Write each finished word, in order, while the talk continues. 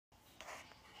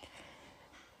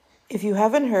If you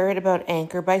haven't heard about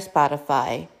Anchor by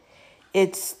Spotify,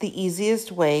 it's the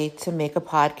easiest way to make a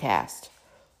podcast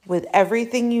with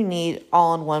everything you need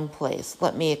all in one place.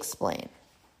 Let me explain.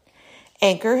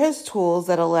 Anchor has tools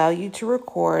that allow you to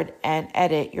record and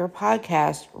edit your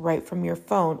podcast right from your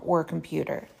phone or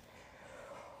computer.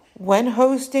 When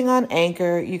hosting on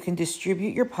Anchor, you can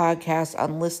distribute your podcast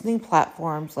on listening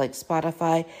platforms like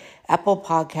Spotify, Apple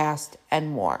Podcast, and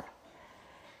more.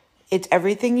 It's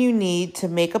everything you need to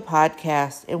make a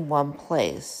podcast in one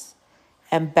place.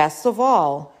 And best of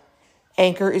all,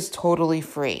 Anchor is totally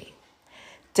free.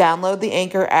 Download the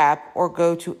Anchor app or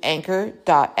go to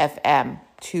anchor.fm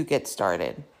to get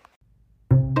started.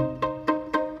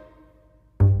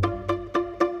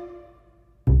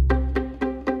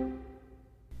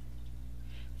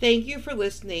 Thank you for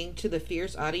listening to the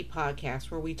Fierce Audie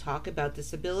podcast, where we talk about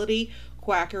disability,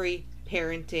 quackery,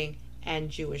 parenting, and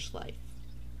Jewish life.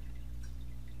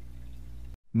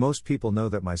 Most people know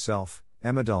that myself,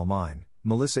 Emma Dalmine,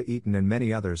 Melissa Eaton and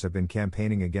many others have been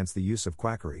campaigning against the use of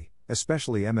quackery,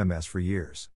 especially MMS, for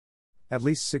years. At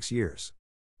least 6 years.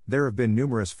 There have been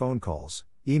numerous phone calls,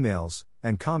 emails,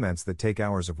 and comments that take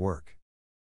hours of work.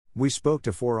 We spoke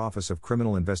to 4 Office of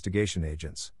Criminal Investigation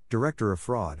agents, Director of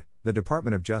Fraud, the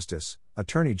Department of Justice,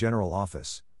 Attorney General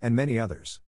Office, and many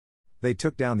others. They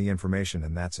took down the information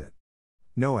and that's it.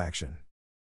 No action.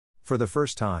 For the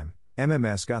first time,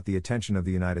 MMS got the attention of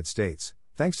the United States,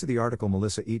 thanks to the article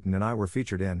Melissa Eaton and I were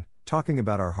featured in, talking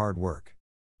about our hard work.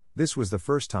 This was the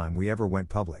first time we ever went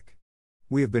public.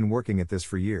 We have been working at this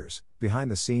for years, behind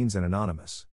the scenes and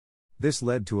anonymous. This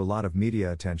led to a lot of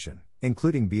media attention,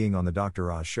 including being on the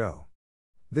Dr. Oz show.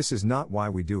 This is not why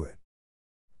we do it.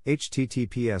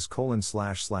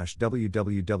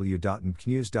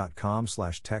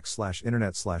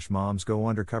 https://www.mcnews.com/tech/internet/moms go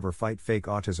undercover fight fake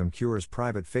autism cures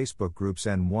private Facebook groups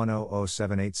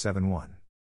N1007871.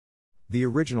 The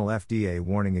original FDA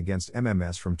warning against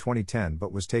MMS from 2010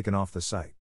 but was taken off the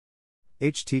site.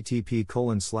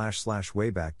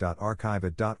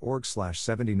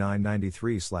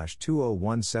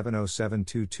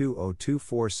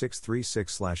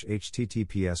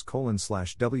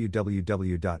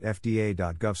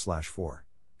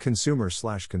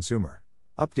 consumer/consumer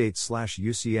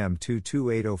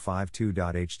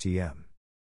updates/UCM228052.htm.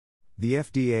 The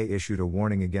FDA issued a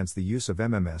warning against the use of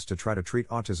MMS to try to treat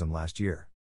autism last year.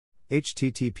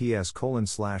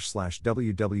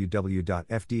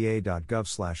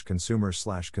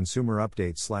 https://www.fda.gov/consumer/consumer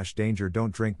updates/danger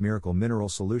don't drink miracle mineral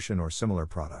solution or similar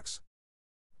products.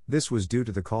 This was due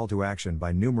to the call to action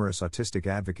by numerous autistic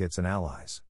advocates and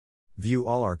allies. View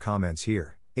all our comments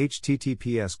here.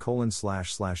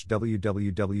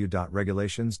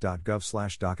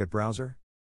 https://www.regulations.gov/docket browser.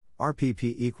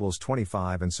 RPP equals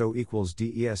 25 and so equals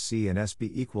DESC and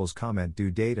SB equals comment due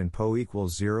date and PO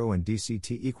equals 0 and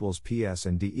DCT equals PS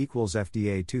and D equals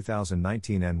FDA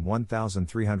 2019 and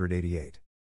 1388.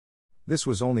 This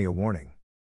was only a warning.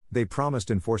 They promised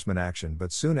enforcement action,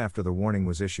 but soon after the warning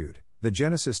was issued, the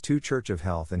Genesis 2 Church of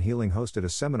Health and Healing hosted a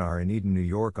seminar in Eden, New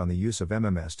York on the use of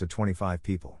MMS to 25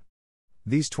 people.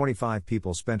 These 25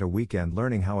 people spent a weekend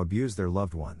learning how to abuse their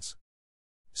loved ones.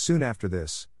 Soon after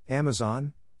this,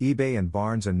 Amazon, eBay and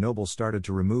Barnes & Noble started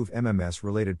to remove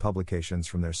MMS-related publications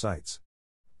from their sites.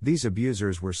 These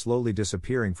abusers were slowly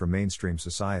disappearing from mainstream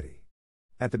society.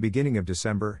 At the beginning of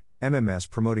December, MMS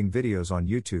promoting videos on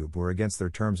YouTube were against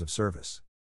their terms of service.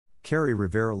 Carrie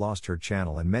Rivera lost her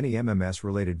channel and many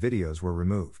MMS-related videos were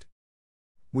removed.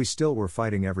 We still were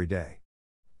fighting every day.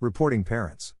 Reporting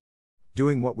parents.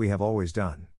 Doing what we have always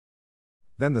done.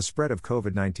 Then the spread of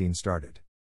COVID-19 started.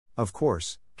 Of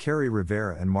course, Carrie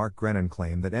Rivera and Mark Grennan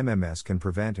claim that MMS can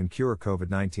prevent and cure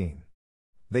COVID-19.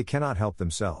 They cannot help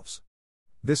themselves.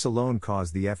 This alone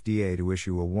caused the FDA to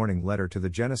issue a warning letter to the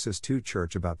Genesis 2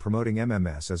 Church about promoting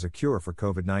MMS as a cure for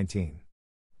COVID-19.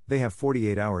 They have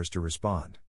 48 hours to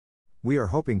respond. We are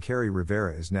hoping Carrie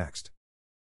Rivera is next.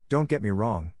 Don't get me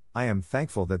wrong, I am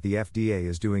thankful that the FDA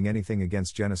is doing anything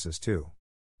against Genesis 2.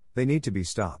 They need to be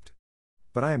stopped.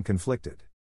 But I am conflicted.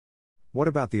 What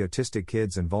about the autistic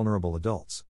kids and vulnerable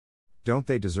adults? Don't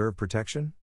they deserve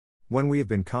protection? When we have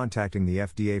been contacting the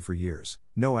FDA for years,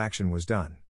 no action was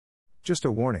done. Just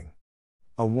a warning.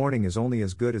 A warning is only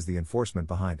as good as the enforcement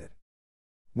behind it.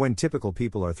 When typical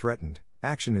people are threatened,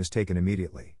 action is taken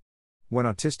immediately. When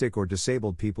autistic or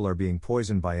disabled people are being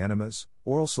poisoned by enemas,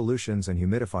 oral solutions and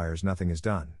humidifiers, nothing is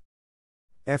done.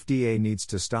 FDA needs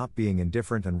to stop being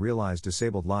indifferent and realize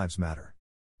disabled lives matter.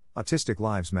 Autistic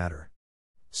lives matter.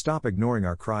 Stop ignoring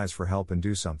our cries for help and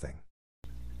do something.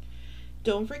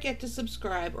 Don't forget to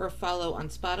subscribe or follow on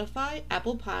Spotify,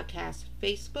 Apple Podcasts,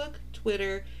 Facebook,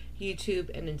 Twitter, YouTube,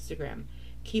 and Instagram.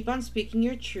 Keep on speaking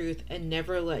your truth and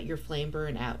never let your flame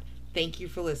burn out. Thank you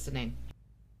for listening.